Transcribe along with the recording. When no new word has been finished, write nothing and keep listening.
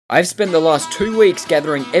I've spent the last 2 weeks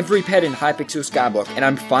gathering every pet in Hypixel Skyblock, and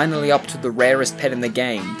I'm finally up to the rarest pet in the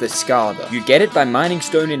game, the Scarther. You get it by mining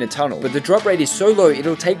stone in a tunnel, but the drop rate is so low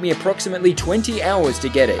it'll take me approximately 20 hours to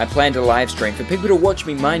get it. I plan to live stream for people to watch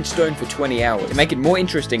me mine stone for 20 hours. To make it more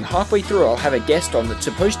interesting, halfway through I'll have a guest on that's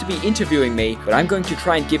supposed to be interviewing me, but I'm going to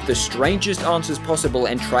try and give the strangest answers possible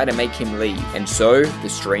and try to make him leave. And so, the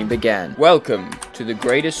stream began. Welcome to the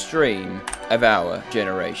greatest stream of our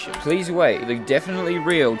generation. Please wait for the definitely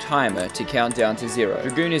real timer to count down to 0.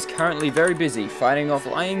 Dragoon is currently very busy fighting off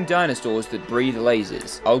flying dinosaurs that breathe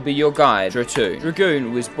lasers. I'll be your guide, Dratoon.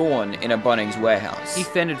 Dragoon was born in a Bunnings warehouse. He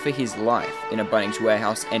fended for his life in a Bunnings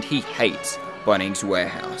warehouse, and he hates Bunnings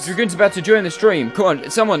warehouse. Dragoon's about to join the stream. Come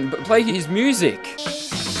on, someone play his music.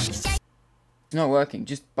 It's not working.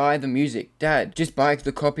 Just buy the music. Dad, just buy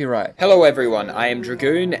the copyright. Hello everyone, I am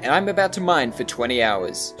Dragoon, and I'm about to mine for 20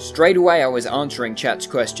 hours. Straight away I was answering chat's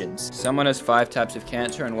questions. Someone has 5 types of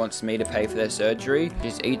cancer and wants me to pay for their surgery.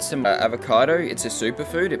 Just eat some avocado. It's a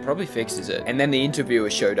superfood. It probably fixes it. And then the interviewer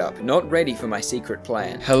showed up, not ready for my secret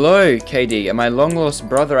plan. Hello, KD, my long-lost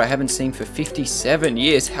brother I haven't seen for 57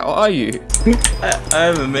 years. How are you?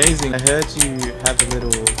 I'm amazing. I heard you have a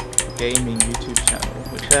little gaming YouTube channel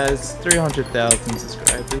which has 300,000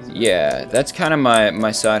 subscribers. Yeah, that's kind of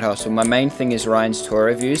my side hustle. My main thing is Ryan's toy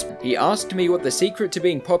reviews. He asked me what the secret to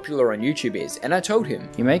being popular on YouTube is, and I told him.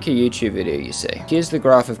 You make a YouTube video, you see. Here's the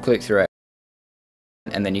graph of click-through rate,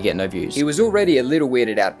 and then you get no views. He was already a little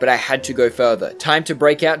weirded out, but I had to go further. Time to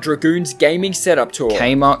break out Dragoon's gaming setup tour.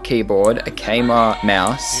 Kmart keyboard, a Kmart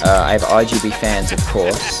mouse. I have RGB fans, of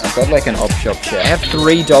course. I've got like an op shop chair. I have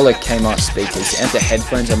 $3 Kmart speakers, and the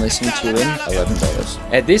headphones I'm listening to in, $11.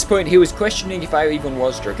 At this point, he was questioning if I even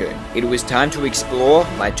was Dragoon. It was time to explore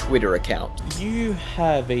my Twitter account. You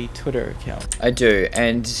have a Twitter account. I do,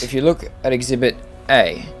 and if you look at Exhibit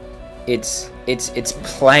A, it's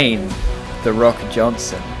plain The Rock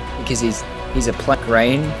Johnson, because he's a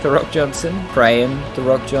Crane The Rock Johnson, Crane The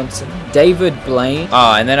Rock Johnson, David Blaine,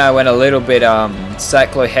 and then I went a little bit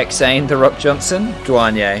cyclohexane The Rock Johnson,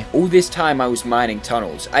 Douanier. All this time I was mining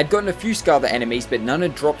tunnels. I'd gotten a few Scarther enemies, but none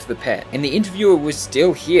had dropped the pet, and the interviewer was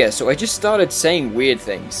still here, so I just started saying weird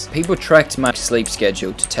things. People tracked my sleep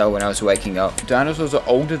schedule to tell when I was waking up. Dinosaurs are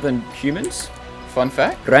older than humans? Fun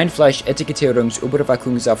fact?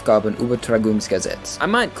 Reinfleisch-Etikettierungsüberwachungsaufgaben Übertragungsgesetz. I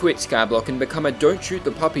might quit Skyblock and become a Don't Shoot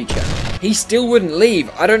the Puppy channel. He still wouldn't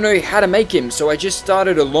leave. I don't know how to make him, so I just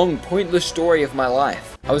started a long, pointless story of my life.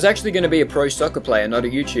 I was actually going to be a pro soccer player, not a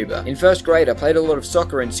YouTuber. In 1st grade, I played a lot of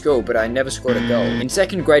soccer in school, but I never scored a goal. In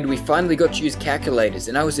 2nd grade, we finally got to use calculators,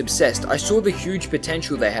 and I was obsessed. I saw the huge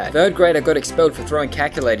potential they had. 3rd grade, I got expelled for throwing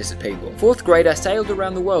calculators at people. 4th grade, I sailed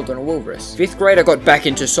around the world on a walrus. 5th grade, I got back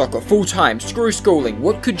into soccer full-time. Screw schooling.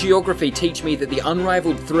 What could geography teach me that the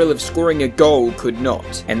unrivaled thrill of scoring a goal could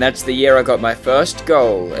not? And that's the year I got my first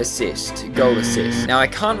goal assist. Now, I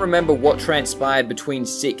can't remember what transpired between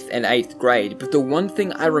 6th and 8th grade, but the one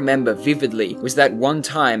thing I remember vividly was that one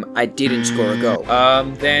time I didn't score a goal.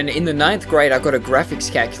 Then in the 9th grade, I got a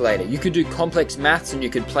graphics calculator. You could do complex maths and you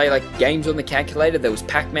could play like games on the calculator. There was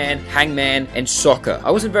Pac-Man, Hangman, and soccer.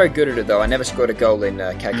 I wasn't very good at it though. I never scored a goal in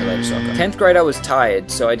calculator soccer. 10th grade, I was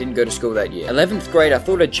tired, so I didn't go to school that year. 11th grade, I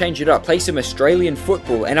thought I'd change it up, play some Australian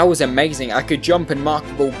football, and I was amazing. I could jump and mark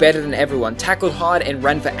the ball better than everyone, tackled hard, and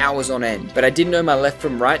ran for hours on end. But I didn't know my left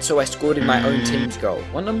from right, so I scored in my own team's goal.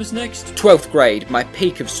 What number's next? 12th grade, my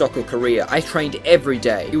peak of soccer career. I trained every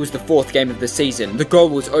day. It was the 4th game of the season. The goal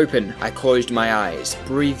was open. I closed my eyes,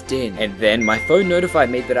 breathed in, and then my phone notified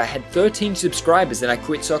me that I had 13 subscribers and I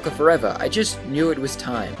quit soccer forever. I just knew it was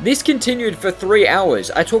time. This continued for 3 hours.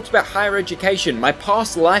 I talked about higher education, my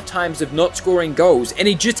past lifetimes of not scoring goals, and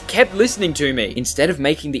he just kept listening to me. Instead of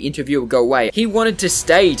making the interviewer go away, he wanted to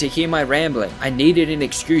stay to hear my rambling. I needed an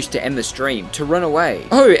excuse to end the stream, to run away.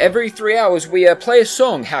 Oh, every 3 hours we play a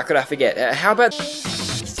song. How could I forget? How about...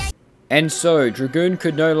 And so, Dragoon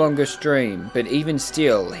could no longer stream, but even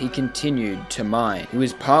still, he continued to mine. He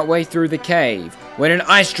was partway through the cave when an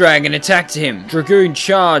ice dragon attacked him. Dragoon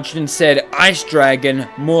charged and said, "Ice dragon,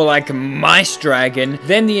 more like mice dragon."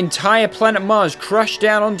 Then the entire planet Mars crashed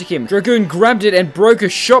down onto him. Dragoon grabbed it and broke a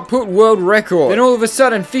shot put world record. Then all of a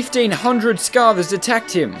sudden, 1,500 Scarthers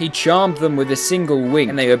attacked him. He charmed them with a single wing,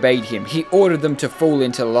 and they obeyed him. He ordered them to fall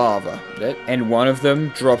into lava. And one of them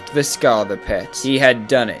dropped the Scarther pet. He had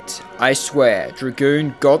done it. I swear,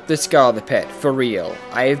 Dragoon got the Scarther pet, for real.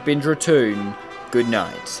 I have been Dratoon, Good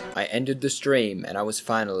night. I ended the stream and I was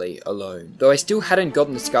finally alone. Though I still hadn't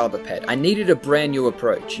gotten the Scarver pet, I needed a brand new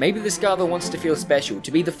approach. Maybe the Scarver wants to feel special,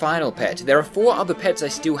 to be the final pet. There are 4 other pets I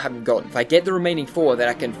still haven't gotten. If I get the remaining 4, then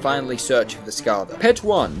I can finally search for the Scarver. Pet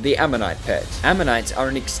 1, the Ammonite pet. Ammonites are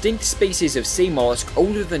an extinct species of sea mollusk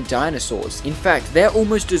older than dinosaurs. In fact, they're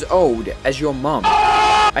almost as old as your mum.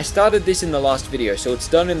 I started this in the last video, so it's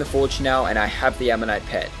done in the forge now, and I have the Ammonite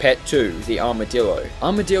pet. Pet 2, the Armadillo.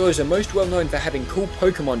 Armadillos are most well known for having cool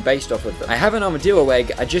Pokemon based off of them. I have an Armadillo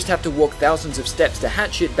egg, I just have to walk thousands of steps to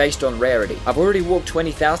hatch it based on rarity. I've already walked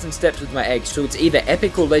 20,000 steps with my eggs, so it's either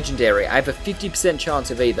epic or legendary. I have a 50% chance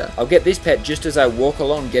of either. I'll get this pet just as I walk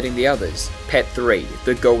along getting the others. Pet 3,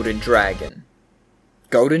 the Golden Dragon.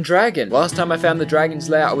 Golden Dragon. Last time I found the dragon's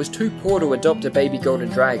lair, I was too poor to adopt a baby golden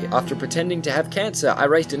dragon. After pretending to have cancer, I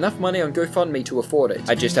raised enough money on GoFundMe to afford it.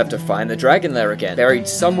 I just have to find the dragon lair again, buried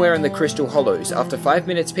somewhere in the Crystal Hollows. After 5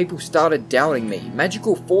 minutes, people started doubting me.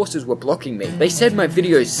 Magical forces were blocking me. They said my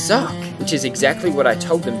videos suck, which is exactly what I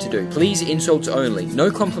told them to do. Please, insults only.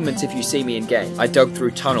 No compliments if you see me in game. I dug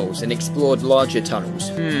through tunnels and explored larger tunnels.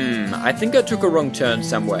 I think I took a wrong turn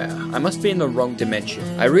somewhere. I must be in the wrong dimension.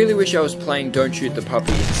 I really wish I was playing Don't Shoot the Puppy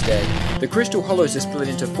instead. The Crystal Hollows are split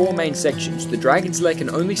into 4 main sections. The Dragon's Lair can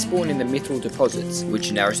only spawn in the mithril deposits,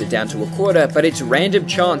 which narrows it down to a quarter, but it's random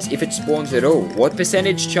chance if it spawns at all. What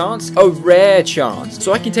percentage chance? A rare chance.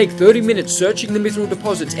 So I can take 30 minutes searching the mithril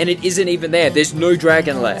deposits and it isn't even there. There's no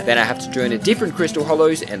Dragon Lair. Then I have to join a different Crystal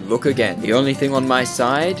Hollows and look again. The only thing on my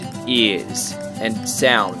side, ears and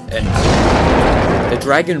sound and... The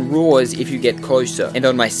dragon roars if you get closer, and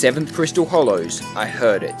on my 7th Crystal Hollows, I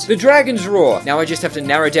heard it. The dragon's roar! Now I just have to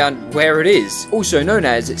narrow down where it is. Also known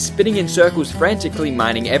as spinning in circles frantically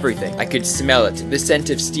mining everything. I could smell it, the scent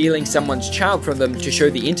of stealing someone's child from them to show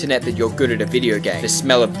the internet that you're good at a video game. The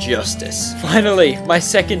smell of justice. Finally, my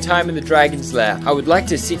 2nd time in the dragon's lair. I would like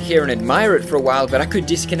to sit here and admire it for a while, but I could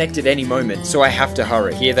disconnect at any moment, so I have to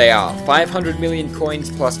hurry. Here they are, 500 million coins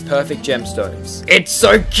plus perfect gemstones. It's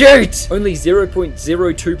so cute! Only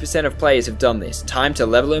 0.02% of players have done this. Time to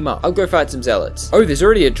level him up. I'll go fight some zealots. Oh, there's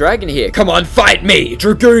already a dragon here. Come on, fight me!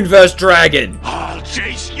 Dragoon vs. Dragon! I'll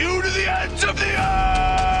chase you to the ends of the earth!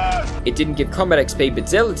 It didn't give combat XP, but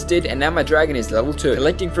zealots did, and now my dragon is level 2.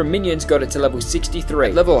 Collecting from minions got it to level 63.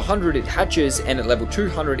 At level 100 it hatches, and at level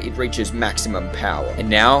 200 it reaches maximum power. And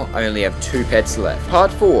now, I only have 2 pets left.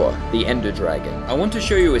 Part 4, the Ender Dragon. I want to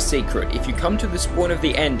show you a secret. If you come to the spawn of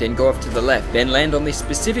the end and go off to the left, then land on this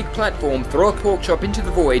specific platform, throw a pork chop into the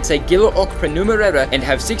void, say Gila Ok Prenumerera, and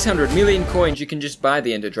have 600 million coins, you can just buy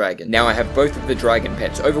the Ender Dragon. Now I have both of the dragon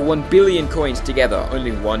pets, over 1 billion coins together,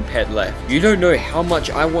 only 1 pet left. You don't know how much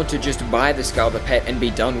I want to just buy the Scarver pet and be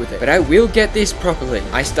done with it, but I will get this properly.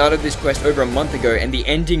 I started this quest over a month ago, and the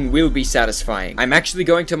ending will be satisfying. I'm actually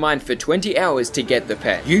going to mine for 20 hours to get the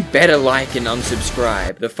pet. You better like and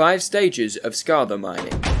unsubscribe. The 5 stages of Scarver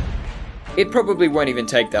mining. It probably won't even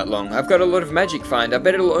take that long. I've got a lot of magic find. I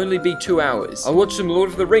bet it'll only be 2 hours. I'll watch some Lord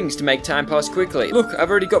of the Rings to make time pass quickly. Look, I've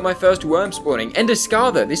already got my first worm spawning, and a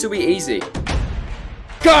Scarver. This'll be easy.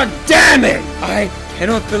 God damn it! I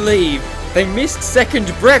cannot believe they missed second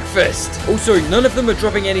breakfast. Also, none of them are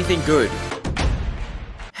dropping anything good.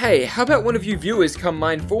 Hey, how about one of you viewers come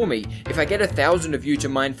mine for me? If I get 1,000 of you to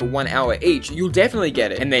mine for 1 hour each, you'll definitely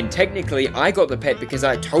get it. And then technically, I got the pet because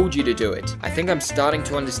I told you to do it. I think I'm starting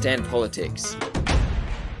to understand politics.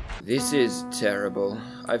 This is terrible.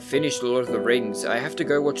 I've finished Lord of the Rings. I have to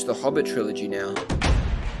go watch the Hobbit trilogy now.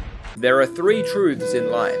 There are 3 truths in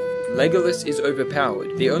life. Legolas is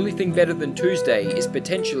overpowered. The only thing better than Tuesday is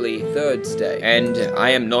potentially Thursday. And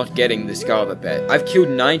I am not getting the Scarver pet. I've killed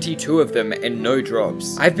 92 of them and no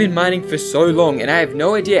drops. I've been mining for so long and I have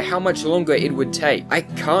no idea how much longer it would take. I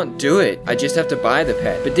can't do it. I just have to buy the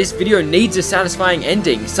pet. But this video needs a satisfying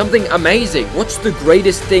ending. Something amazing. What's the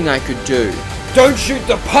greatest thing I could do? Don't shoot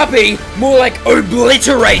the puppy! More like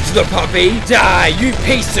obliterate the puppy! Die, you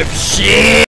piece of shit!